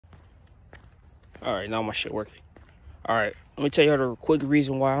All right, now my shit working. All right, let me tell you the quick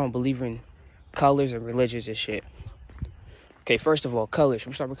reason why I don't believe in colors and religions and shit. Okay, first of all, colors.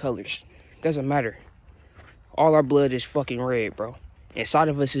 We start with colors. Doesn't matter. All our blood is fucking red, bro. Inside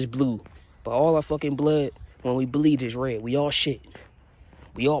of us is blue. But all our fucking blood, when we bleed, is red. We all shit.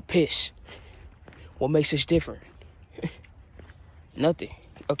 We all piss. What makes us different? Nothing.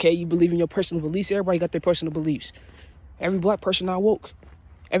 Okay, you believe in your personal beliefs. Everybody got their personal beliefs. Every black person not woke.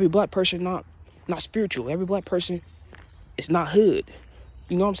 Every black person not spiritual. Every black person is not hood.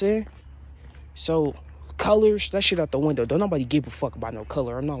 You know what I'm saying? So, colors, that shit out the window. Don't nobody give a fuck about no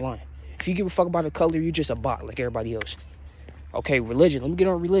color. I'm not lying. If you give a fuck about a color, you're just a bot like everybody else. Okay, religion. Let me get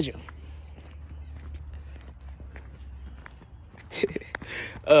on religion.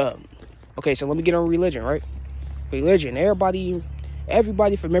 Okay, so let me get on religion, right? Religion.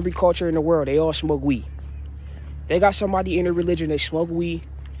 Everybody from every culture in the world, they all smoke weed. They got somebody in their religion, they smoke weed,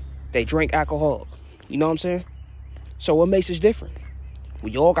 they drink alcohol. You know what I'm saying? So what makes us different?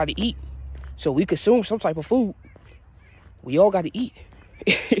 We all got to eat. So we consume some type of food. We all got to eat.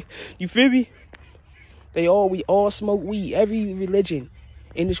 You feel me? We all smoke weed. Every religion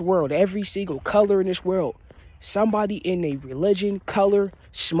in this world, every single color in this world, somebody in a religion, color,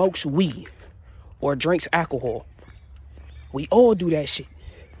 smokes weed or drinks alcohol. We all do that shit.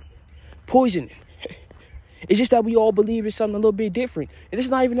 Poison. It's just that we all believe in something a little bit different. And it's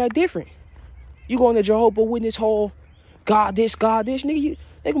not even that different. You go in the Jehovah's Witness hall, God this, nigga,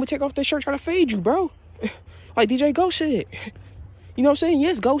 they gonna take off their shirt trying to fade you, bro. Like DJ Go said. You know what I'm saying?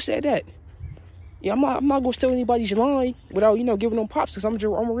 Yes, Go said that. Yeah, I'm not gonna steal anybody's line without, you know, giving them props, because I'm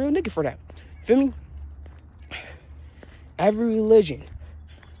a real nigga for that. Feel me? Every religion,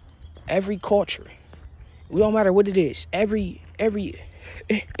 every culture, it don't matter what it is, every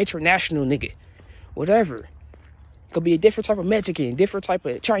international nigga, whatever. Could be a different type of Mexican, different type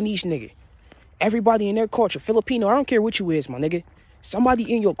of Chinese nigga. Everybody in their culture, Filipino, I don't care what you is, my nigga.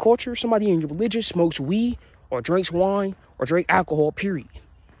 Somebody in your culture, somebody in your religion smokes weed or drinks wine or drink alcohol, period.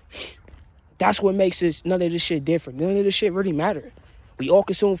 That's what makes us, none of this shit different. None of this shit really matter. We all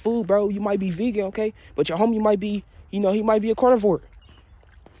consume food, bro. You might be vegan, okay? But your homie might be, you know, he might be a carnivore.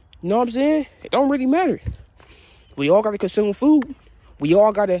 You know what I'm saying? It don't really matter. We all got to consume food. We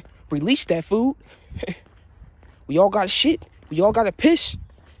all got to release that food. We all got to shit. We all got to piss.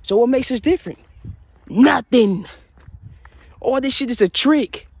 So what makes us different? Nothing. All this shit is a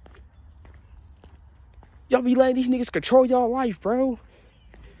trick. Y'all be letting these niggas control y'all life, bro.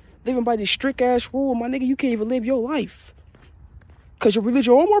 Living by this strict ass rule, my nigga, you can't even live your life. Cause your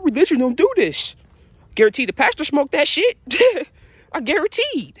religion, oh, my religion don't do this. Guaranteed the pastor smoked that shit. I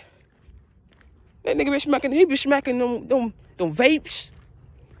guaranteed. That nigga been smacking them vapes.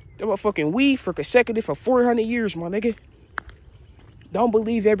 Them motherfucking weed for 400 years, my nigga. Don't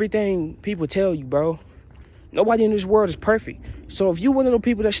believe everything people tell you, bro. Nobody in this world is perfect. So if you one of those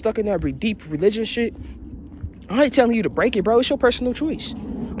people that's stuck in that deep religion shit, I ain't telling you to break it, bro. It's your personal choice.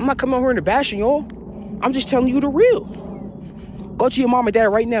 I'm not coming over here to bash y'all. I'm just telling you the real. Go to your mom and dad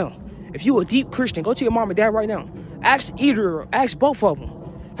right now. If you a deep Christian, go to your mom and dad right now. Ask both of them.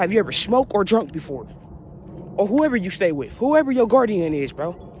 Have you ever smoked or drunk before? Or whoever you stay with. Whoever your guardian is,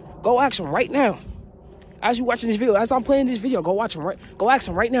 bro. Go ask them right now. As you watching this video, as I'm playing this video, go ask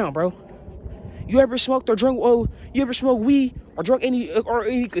them right now, bro. You ever smoked or drunk, you ever smoked weed or drunk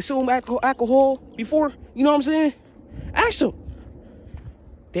any consumed alcohol before? You know what I'm saying? Ask them.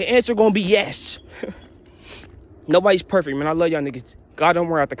 The answer gonna be yes. Nobody's perfect, man. I love y'all niggas. God don't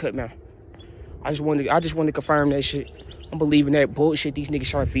wear out the cut, man. I just want to confirm that shit. I'm believing that bullshit these niggas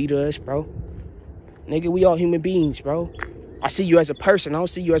trying to feed us, bro. Nigga, we all human beings, bro. I see you as a person. I don't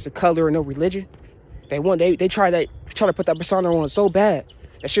see you as a color or no religion. They try to put that persona on so bad.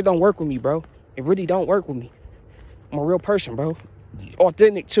 That shit don't work with me, bro. It really don't work with me. I'm a real person, bro.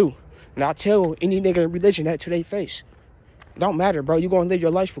 Authentic too. And I tell any nigga in religion that to their face. It don't matter, bro. You gonna live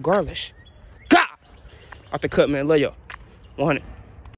your life regardless. God! Out the cut, man. Love y'all. 100.